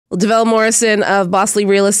Well, Devel Morrison of Bosley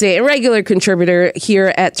Real Estate, a regular contributor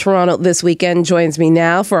here at Toronto This Weekend, joins me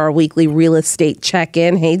now for our weekly real estate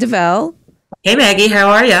check-in. Hey, Devel. Hey, Maggie. How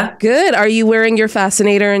are you? Good. Are you wearing your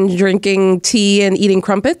fascinator and drinking tea and eating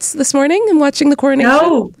crumpets this morning and watching the coronation?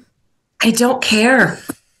 No, I don't care.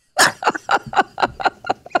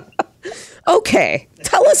 Okay.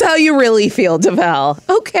 Tell us how you really feel, Devel.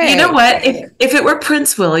 Okay. You know what? If it were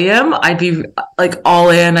Prince William, I'd be like all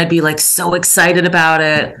in. I'd be like so excited about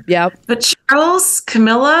it. Yep. But Charles,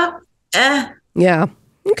 Camilla, Yeah.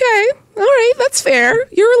 Okay. All right. That's fair.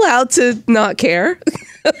 You're allowed to not care.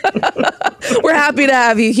 We're happy to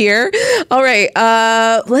have you here. All right.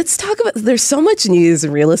 Let's talk about, there's so much news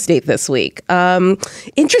in real estate this week.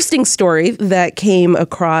 Interesting story that came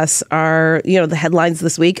across the headlines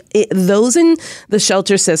this week. Those in the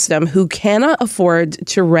shelter system who cannot afford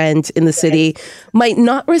to rent in the city might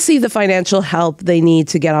not receive the financial help they need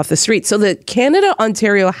to get off the street. So the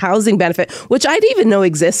Canada-Ontario Housing Benefit, which I didn't even know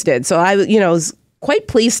existed. So I was quite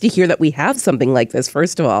pleased to hear that we have something like this,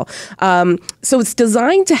 first of all. So it's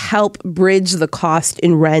designed to help bridge the cost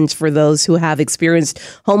in rent for those who have experienced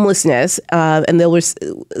homelessness. And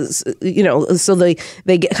so they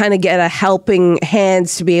kind of get a helping hand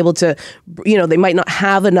to be able to, they might not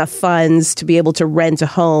have enough funds to be able to rent a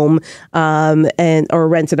home or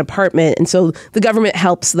rent an apartment. And so the government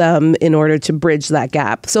helps them in order to bridge that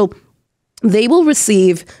gap. So they will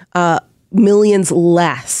receive millions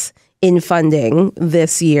less in funding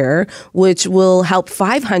this year, which will help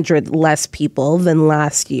 500 less people than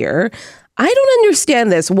last year. I don't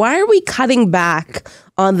understand this. Why are we cutting back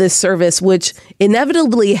on this service, which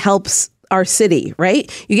inevitably helps our city,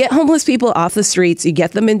 right? You get homeless people off the streets, you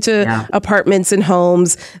get them into apartments and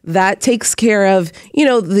homes. That takes care of,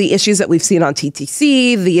 the issues that we've seen on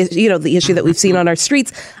TTC, the issue that we've seen on our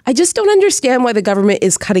streets. I just don't understand why the government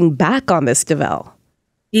is cutting back on this, Devel.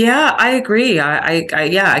 Yeah, I agree.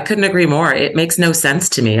 I couldn't agree more. It makes no sense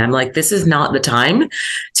to me. I'm like, this is not the time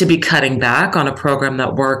to be cutting back on a program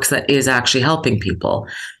that works, that is actually helping people.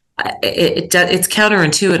 It's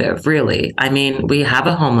counterintuitive, really. I mean, we have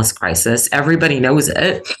a homeless crisis. Everybody knows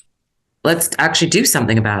it. Let's actually do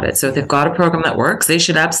something about it. So if they've got a program that works, they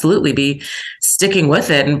should absolutely be sticking with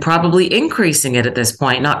it and probably increasing it at this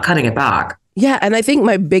point, not cutting it back. Yeah, and I think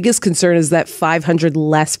my biggest concern is that 500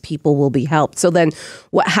 less people will be helped. So then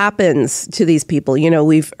what happens to these people?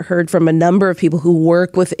 We've heard from a number of people who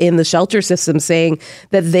work within the shelter system saying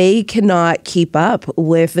that they cannot keep up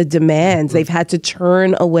with the demands. They've had to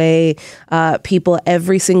turn away people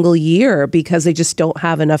every single year because they just don't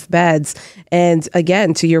have enough beds. And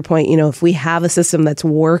again, to your point, if we have a system that's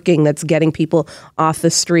working, that's getting people off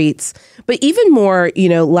the streets. But even more,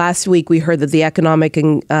 last week we heard that the Economic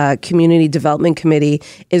and Community Development Committee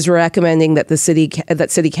is recommending that City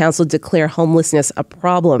Council declare homelessness a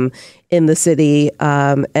problem in the city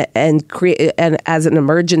and create as an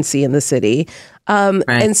emergency in the city. Right.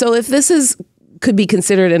 And so, if this could be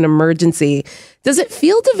considered an emergency, does it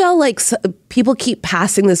feel, Devel, like people keep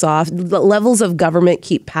passing this off? The levels of government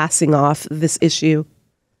keep passing off this issue?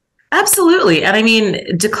 Absolutely. And I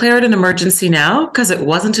mean, declare it an emergency now because it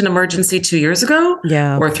wasn't an emergency 2 years ago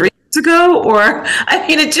or 3 years ago.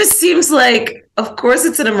 It just seems like, of course,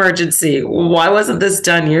 it's an emergency. Why wasn't this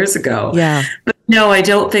done years ago? Yeah. But no, I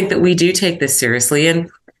don't think that we do take this seriously. And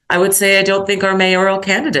I would say I don't think our mayoral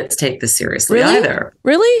candidates take this seriously either.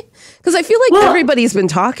 Really? Because I feel like everybody's been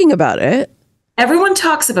talking about it. Everyone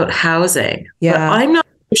talks about housing. Yeah. But I'm not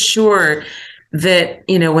sure that,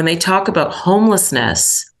 when they talk about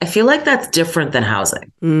homelessness, I feel like that's different than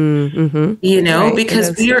housing, Right.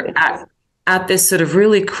 Because we are at this sort of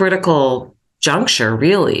really critical juncture,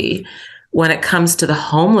 really, when it comes to the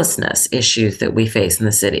homelessness issues that we face in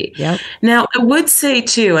the city. Yep. Now, I would say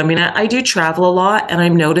too, I do travel a lot and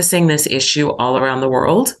I'm noticing this issue all around the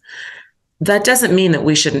world. That doesn't mean that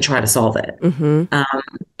we shouldn't try to solve it.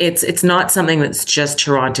 It's not something that's just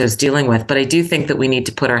Toronto's dealing with, but I do think that we need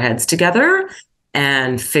to put our heads together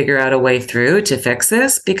and figure out a way through to fix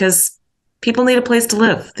this because people need a place to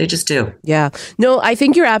live. They just do. Yeah. No, I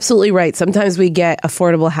think you're absolutely right. Sometimes we get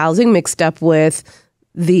affordable housing mixed up with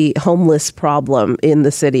the homeless problem in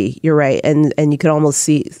the city. You're right. And you could almost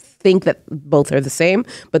think that both are the same,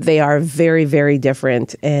 but they are very, very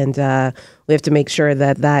different. And we have to make sure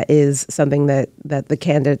that is something that the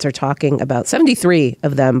candidates are talking about. 73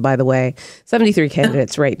 of them, by the way. 73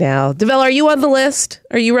 candidates right now. Devel, are you on the list?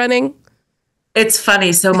 Are you running? It's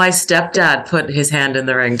funny. So my stepdad put his hand in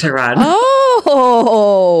the ring to run.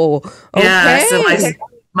 Oh, okay. Yeah. So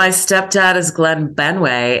my stepdad is Glenn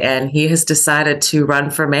Benway, and he has decided to run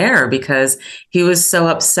for mayor because he was so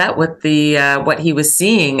upset with the what he was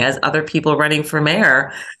seeing as other people running for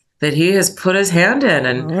mayor. that he has put his hand in.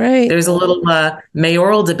 And All right. there's a little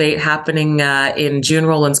mayoral debate happening in June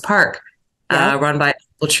Rollins Park, run by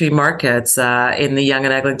Apple Tree Markets in the Yonge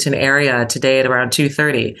and Eglinton area today at around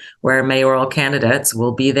 2:30, where mayoral candidates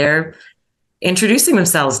will be there introducing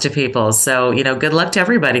themselves to people. So, good luck to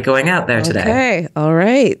everybody going out there today. Okay. All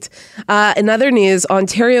right. In other news,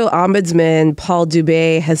 Ontario Ombudsman Paul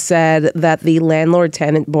Dubé has said that the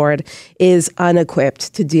Landlord-Tenant Board is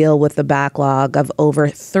unequipped to deal with the backlog of over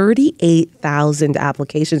 38,000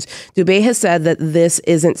 applications. Dubé has said that this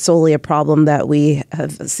isn't solely a problem that we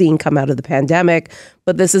have seen come out of the pandemic,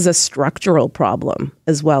 but this is a structural problem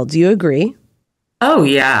as well. Do you agree? Oh,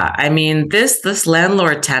 yeah. I mean, this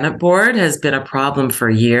landlord-tenant board has been a problem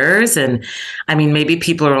for years. And I mean, maybe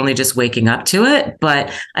people are only just waking up to it.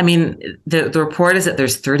 But I mean, the report is that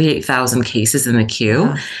there's 38,000 cases in the queue.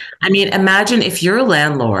 Yeah. I mean, imagine if you're a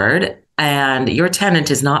landlord and your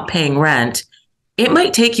tenant is not paying rent, it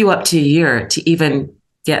might take you up to a year to even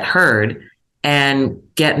get heard and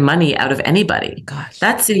get money out of anybody. Gosh.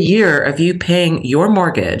 That's a year of you paying your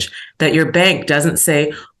mortgage that your bank doesn't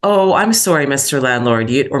say, oh, I'm sorry, Mr.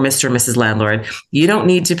 Landlord, or Mr. and Mrs. Landlord, you don't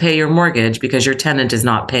need to pay your mortgage because your tenant is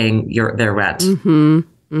not paying their rent. Mm-hmm.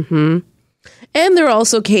 Mm-hmm. And there are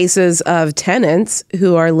also cases of tenants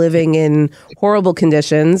who are living in horrible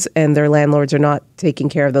conditions and their landlords are not taking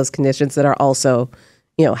care of those conditions that are also,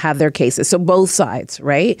 have their cases. So both sides,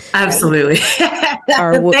 right? Absolutely.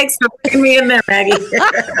 Thanks for putting me in there, Maggie.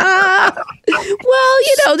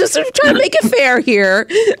 Well, just sort of trying to make it fair here.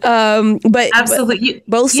 But absolutely,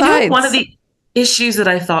 both sides. One of the issues that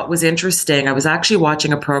I thought was interesting, I was actually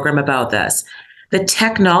watching a program about this. The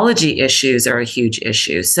technology issues are a huge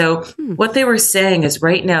issue. So what they were saying is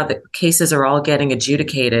right now the cases are all getting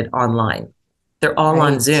adjudicated online. They're all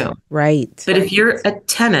on Zoom. Right. But if you're a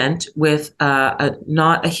tenant with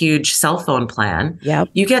not a huge cell phone plan,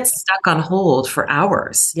 you get stuck on hold for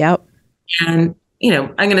hours. Yep. And,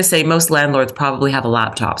 I'm going to say most landlords probably have a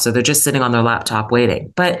laptop, so they're just sitting on their laptop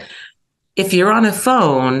waiting. But if you're on a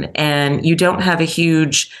phone and you don't have a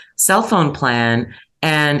huge cell phone plan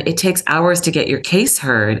and it takes hours to get your case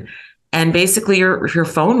heard, and basically your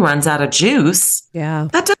phone runs out of juice,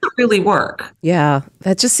 that doesn't really work. Yeah,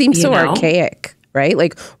 that just seems so archaic, right?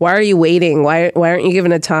 Like, why are you waiting? Why aren't you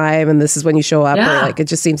given a time? And this is when you show up. Or it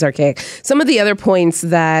just seems archaic. Some of the other points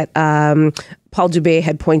that Paul Dubé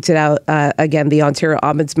had pointed out, again, the Ontario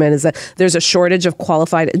Ombudsman, is that there's a shortage of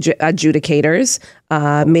qualified adjudicators,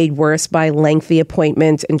 made worse by lengthy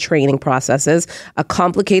appointment and training processes, a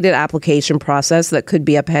complicated application process that could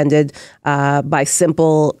be upended by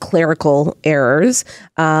simple clerical errors,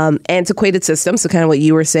 antiquated systems, so kind of what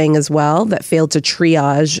you were saying as well, that failed to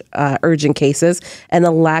triage urgent cases, and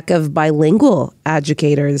a lack of bilingual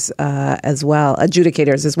adjudicators as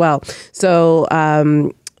well.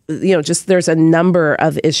 So, just there's a number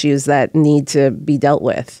of issues that need to be dealt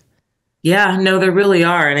with. Yeah, no, there really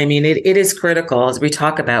are. And I mean, it is critical. As we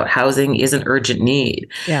talk about, housing is an urgent need.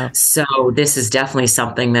 Yeah. So this is definitely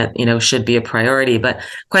something that, should be a priority. But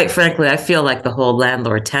quite frankly, I feel like the whole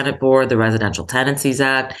Landlord-Tenant Board, the Residential Tenancies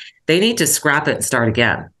Act, they need to scrap it and start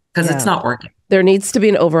again because it's not working. There needs to be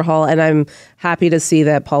an overhaul. And I'm happy to see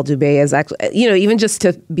that Paul Dubé is actually, even just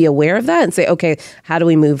to be aware of that and say, okay, how do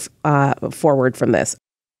we move forward from this?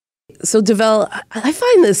 So, Devel, I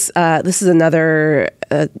find this is another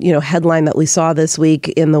headline that we saw this week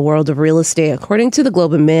in the world of real estate. According to the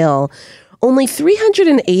Globe and Mail, only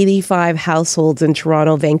 385 households in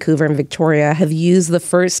Toronto, Vancouver, and Victoria have used the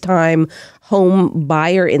First-Time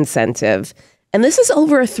Homebuyer Incentive. And this is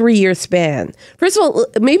over a 3-year span. First of all,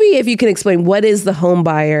 maybe if you can explain, what is the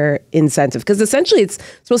Homebuyer Incentive? Because essentially it's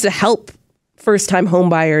supposed to help first-time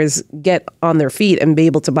homebuyers get on their feet and be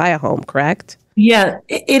able to buy a home, correct? Yeah,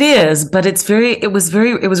 it is, but it was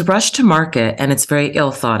rushed to market and it's very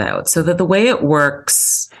ill thought out. So that the way it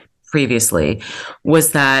works previously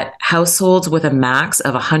was that households with a max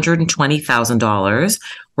of $120,000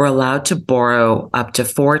 were allowed to borrow up to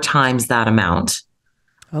 4 times that amount,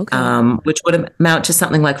 which would amount to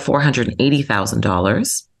something like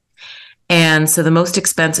 $480,000. And so the most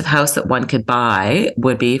expensive house that one could buy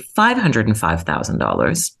would be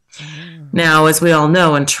 $505,000. Now, as we all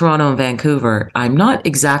know, in Toronto and Vancouver, I'm not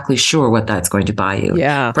exactly sure what that's going to buy you.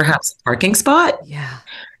 Yeah. Perhaps a parking spot? Yeah.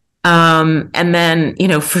 And then,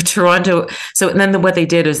 for Toronto, what they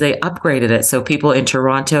did is they upgraded it. So people in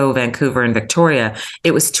Toronto, Vancouver, and Victoria,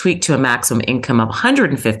 it was tweaked to a maximum income of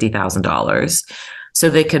 $150,000. So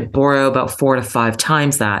they could borrow about 4 to 5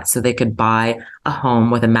 times that. So they could buy a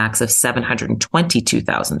home with a max of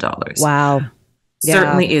 $722,000. Wow.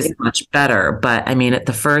 Certainly is much better. But I mean, at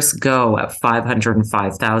the first go at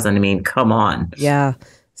 $505,000, I mean, come on. Yeah.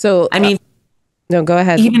 So, I mean, no, go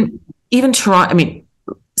ahead. Even Toronto, I mean,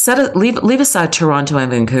 leave aside Toronto and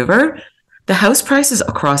Vancouver. The house prices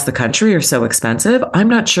across the country are so expensive. I'm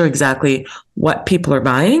not sure exactly what people are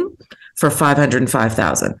buying for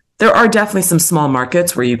 $505,000. There are definitely some small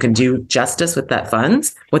markets where you can do justice with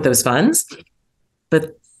those funds,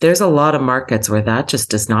 but there's a lot of markets where that just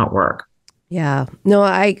does not work. Yeah, no,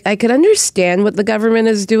 I could understand what the government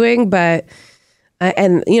is doing, but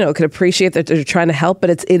and could appreciate that they're trying to help,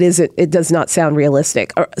 but it does not sound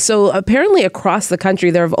realistic. So apparently across the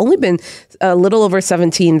country, there have only been a little over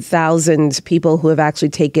 17,000 people who have actually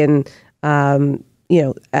taken,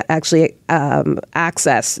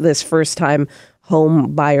 access this first-time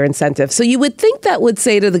home buyer incentive. So you would think that would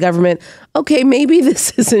say to the government, okay, maybe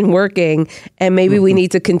this isn't working, and maybe we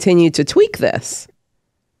need to continue to tweak this.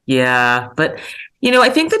 Yeah, but I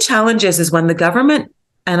think the challenge is when the government,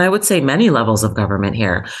 and I would say many levels of government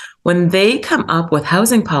here, when they come up with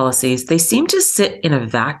housing policies, they seem to sit in a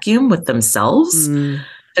vacuum with themselves to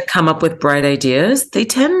come up with bright ideas. They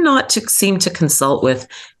tend not to seem to consult with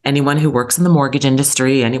anyone who works in the mortgage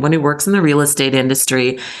industry, anyone who works in the real estate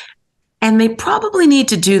industry. And they probably need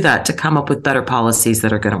to do that to come up with better policies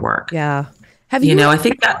that are going to work. Yeah. I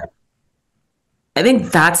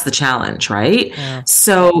think that's the challenge, right? Yeah.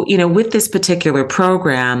 So, with this particular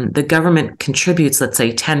program, the government contributes, let's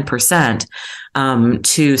say 10%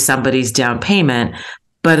 to somebody's down payment,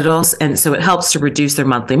 but so it helps to reduce their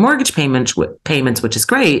monthly mortgage payments, which is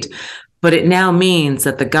great. But it now means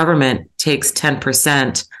that the government takes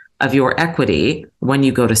 10% of your equity when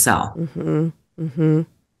you go to sell. Mm-hmm. Mm-hmm.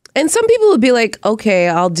 And some people would be like, okay,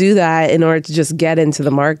 I'll do that in order to just get into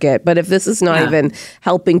the market. But if this is not even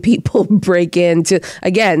helping people break into,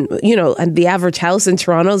 again, and the average house in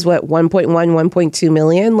Toronto is what, 1.1, 1.2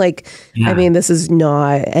 million? I mean, this is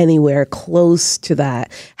not anywhere close to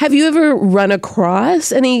that. Have you ever run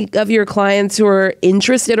across any of your clients who are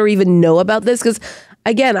interested or even know about this? Because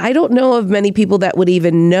again, I don't know of many people that would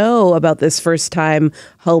even know about this first-time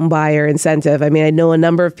home buyer incentive. I mean, I know a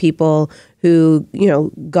number of people who,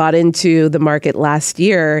 got into the market last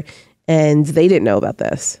year and they didn't know about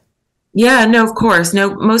this. Yeah, no, of course.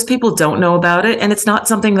 No, most people don't know about it. And it's not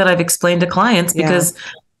something that I've explained to clients because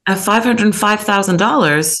at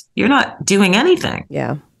 $505,000, you're not doing anything.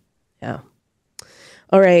 Yeah. Yeah.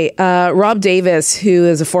 All right. Rob Davis, who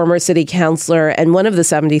is a former city councillor and one of the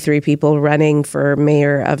 73 people running for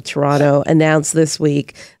mayor of Toronto, announced this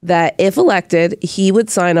week that if elected, he would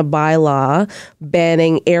sign a bylaw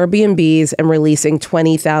banning Airbnbs and releasing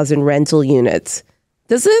 20,000 rental units.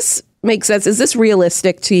 Does this make sense? Is this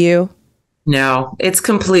realistic to you? No, it's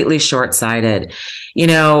completely short-sighted.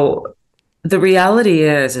 The reality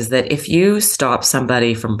is that if you stop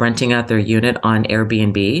somebody from renting out their unit on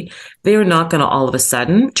Airbnb, they are not going to all of a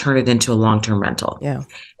sudden turn it into a long-term rental. Yeah.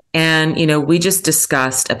 And, we just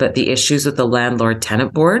discussed about the issues with the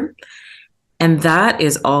Landlord-Tenant Board, and that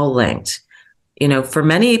is all linked. For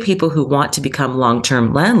many people who want to become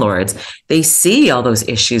long-term landlords, they see all those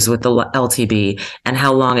issues with the LTB and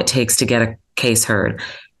how long it takes to get a case heard.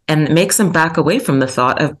 And it makes them back away from the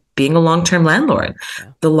thought of being a long-term landlord.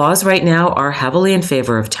 Yeah. The laws right now are heavily in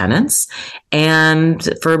favor of tenants. And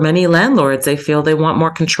for many landlords, they feel they want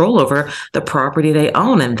more control over the property they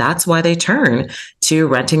own. And that's why they turn to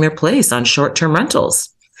renting their place on short-term rentals.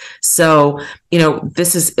 So,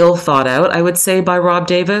 this is ill thought out, I would say, by Rob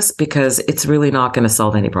Davis, because it's really not going to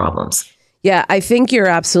solve any problems. Yeah, I think you're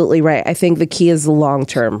absolutely right. I think the key is the long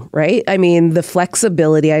term, right? I mean, the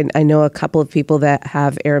flexibility. I know a couple of people that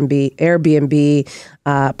have Airbnb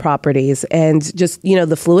properties, and just,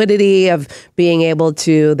 the fluidity of being able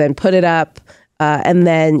to then put it up and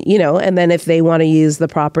then if they want to use the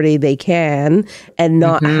property, they can, and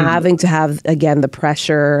not having to have, again, the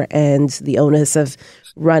pressure and the onus of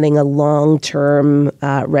running a long-term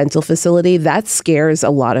rental facility. That scares a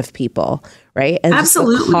lot of people, right? And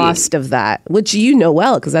absolutely. Just the cost of that, which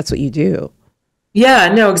well, because that's what you do.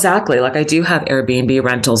 Yeah, no, exactly. I do have Airbnb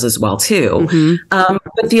rentals as well, too.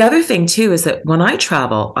 But the other thing, too, is that when I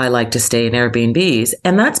travel, I like to stay in Airbnbs.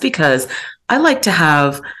 And that's because I like to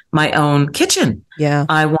have my own kitchen. Yeah.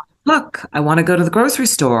 I want to cook. I want to go to the grocery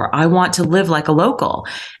store. I want to live like a local.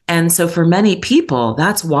 And so for many people,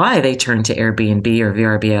 that's why they turn to Airbnb or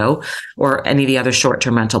VRBO or any of the other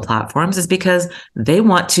short-term rental platforms, is because they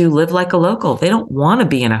want to live like a local. They don't want to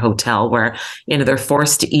be in a hotel where, they're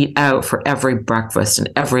forced to eat out for every breakfast and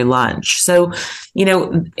every lunch. So,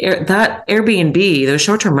 that Airbnb, those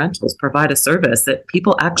short-term rentals provide a service that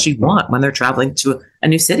people actually want when they're traveling to a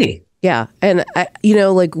new city. Yeah. And,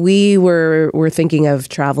 we were thinking of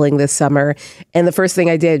traveling this summer. And the first thing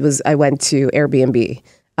I did was I went to Airbnb.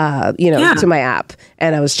 to my app,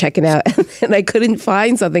 and I was checking out and I couldn't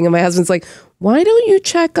find something. And my husband's like, why don't you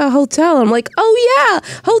check a hotel? I'm like, oh yeah,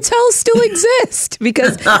 hotels still exist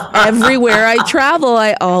because everywhere I travel,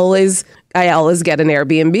 I always get an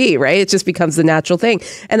Airbnb, right? It just becomes the natural thing.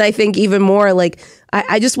 And I think even more like,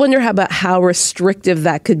 I just wonder about how restrictive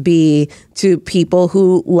that could be to people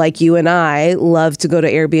who, like you and I, love to go to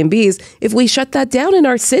Airbnbs if we shut that down in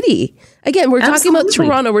our city. Again, we're talking about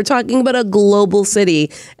Toronto. We're talking about a global city,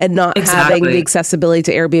 and not having the accessibility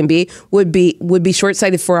to Airbnb would be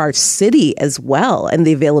short-sighted for our city as well, and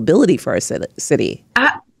the availability for our city.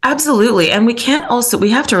 Absolutely. And we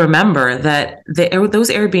have to remember that those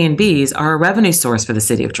Airbnbs are a revenue source for the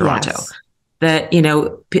city of Toronto. Yes. That,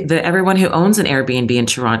 everyone who owns an Airbnb in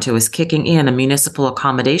Toronto is kicking in a municipal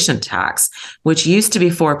accommodation tax, which used to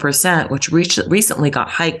be 4%, which recently got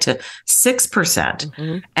hiked to 6%.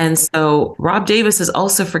 Mm-hmm. And so Rob Davis is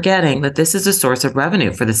also forgetting that this is a source of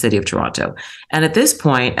revenue for the city of Toronto. And at this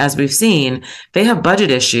point, as we've seen, they have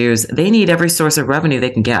budget issues. They need every source of revenue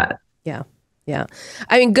they can get. Yeah. Yeah.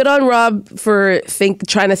 I mean, good on Rob for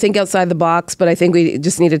trying to think outside the box, but I think we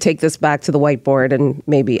just need to take this back to the whiteboard and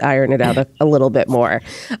maybe iron it out a little bit more.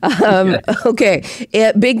 Okay.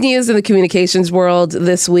 Big news in the communications world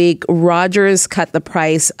this week. Rogers cut the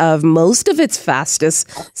price of most of its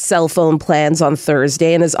fastest cell phone plans on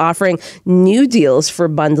Thursday and is offering new deals for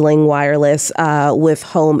bundling wireless with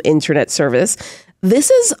home internet service.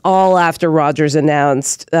 This is all after Rogers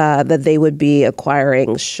announced that they would be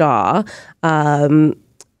acquiring Shaw. Do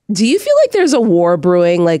you feel like there's a war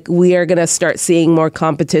brewing? Like we are going to start seeing more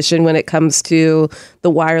competition when it comes to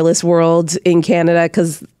the wireless world in Canada?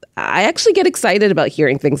 Because I actually get excited about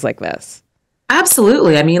hearing things like this.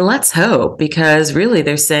 Absolutely. I mean, let's hope, because really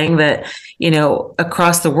they're saying that,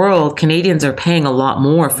 across the world, Canadians are paying a lot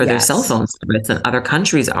more for their cell phone service than other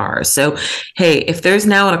countries are. So, hey, if there's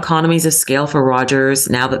now an economies of scale for Rogers,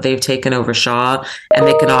 now that they've taken over Shaw and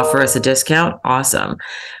they can offer us a discount, awesome.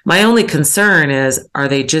 My only concern is, are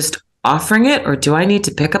they just offering it, or do I need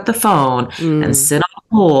to pick up the phone and sit on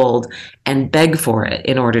hold and beg for it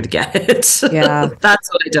in order to get it? Yeah. That's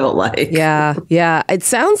what I don't like. Yeah. Yeah. It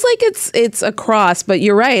sounds like it's a cross, but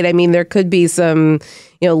you're right. I mean, there could be some,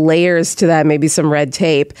 layers to that, maybe some red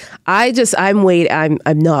tape. I'm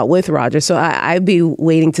not with Rogers, so I'd be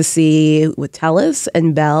waiting to see what TELUS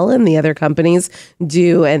and Bell and the other companies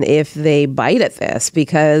do, and if they bite at this,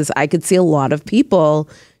 because I could see a lot of people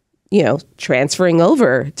transferring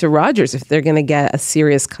over to Rogers if they're going to get a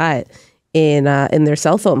serious cut in their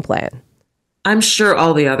cell phone plan. I'm sure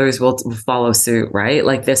all the others will follow suit, right?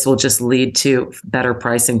 Like this will just lead to better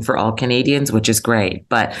pricing for all Canadians, which is great.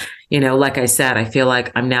 But, like I said, I feel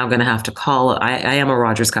like I'm now going to have to call. I am a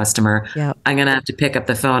Rogers customer. Yep. I'm going to have to pick up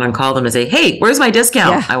the phone and call them and say, hey, where's my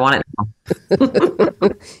discount? Yeah. I want it now.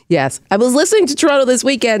 Yes. I was listening to Toronto this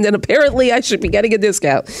weekend, and apparently I should be getting a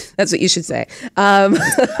discount. That's what you should say. All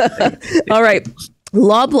right.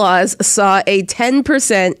 Loblaws saw a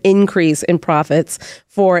 10% increase in profits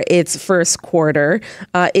for its first quarter.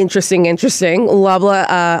 Interesting.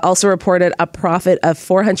 Loblaw also reported a profit of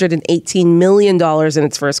 $418 million in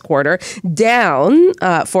its first quarter, down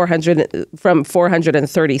from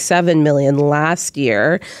 $437 million last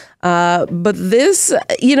year. But this,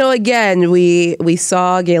 again, we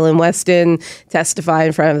saw Galen Weston testify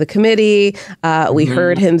in front of the committee. We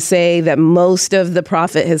heard him say that most of the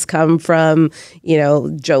profit has come from,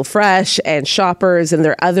 Joe Fresh and Shoppers and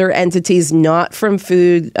their other entities, not from food,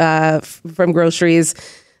 from groceries.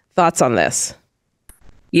 Thoughts on this?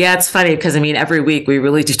 Yeah, it's funny because, every week we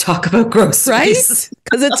really do talk about groceries. Right?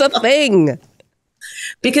 Because it's a thing.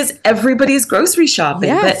 Because everybody's grocery shopping.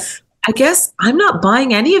 Yes. But I guess I'm not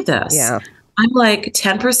buying any of this. Yeah. I'm like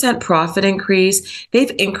 10% profit increase.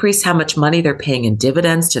 They've increased how much money they're paying in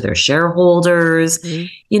dividends to their shareholders.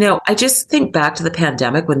 Mm-hmm. I just think back to the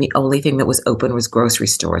pandemic when the only thing that was open was grocery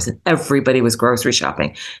stores and everybody was grocery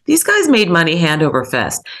shopping. These guys made money hand over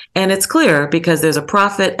fist. And it's clear because there's a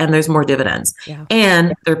profit and there's more dividends. Yeah.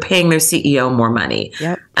 And they're paying their CEO more money.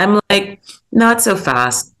 Yep. I'm like, not so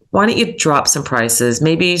fast. Why don't you drop some prices?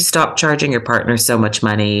 Maybe stop charging your partner so much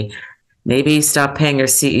money. Maybe stop paying your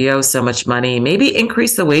CEO so much money. Maybe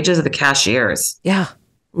increase the wages of the cashiers. Yeah.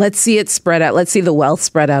 Let's see it spread out. Let's see the wealth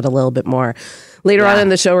spread out a little bit more. Later on in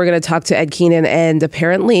the show, we're going to talk to Ed Keenan, and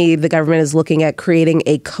apparently the government is looking at creating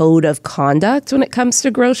a code of conduct when it comes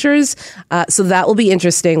to grocers. So that will be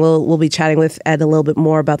interesting. We'll be chatting with Ed a little bit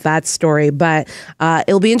more about that story, but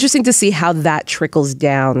it'll be interesting to see how that trickles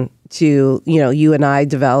down to, you and I,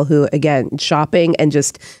 Devel, who, again, shopping and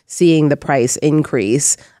just seeing the price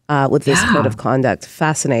increase with this code of conduct.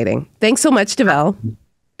 Fascinating. Thanks so much, Devel.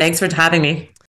 Thanks for having me.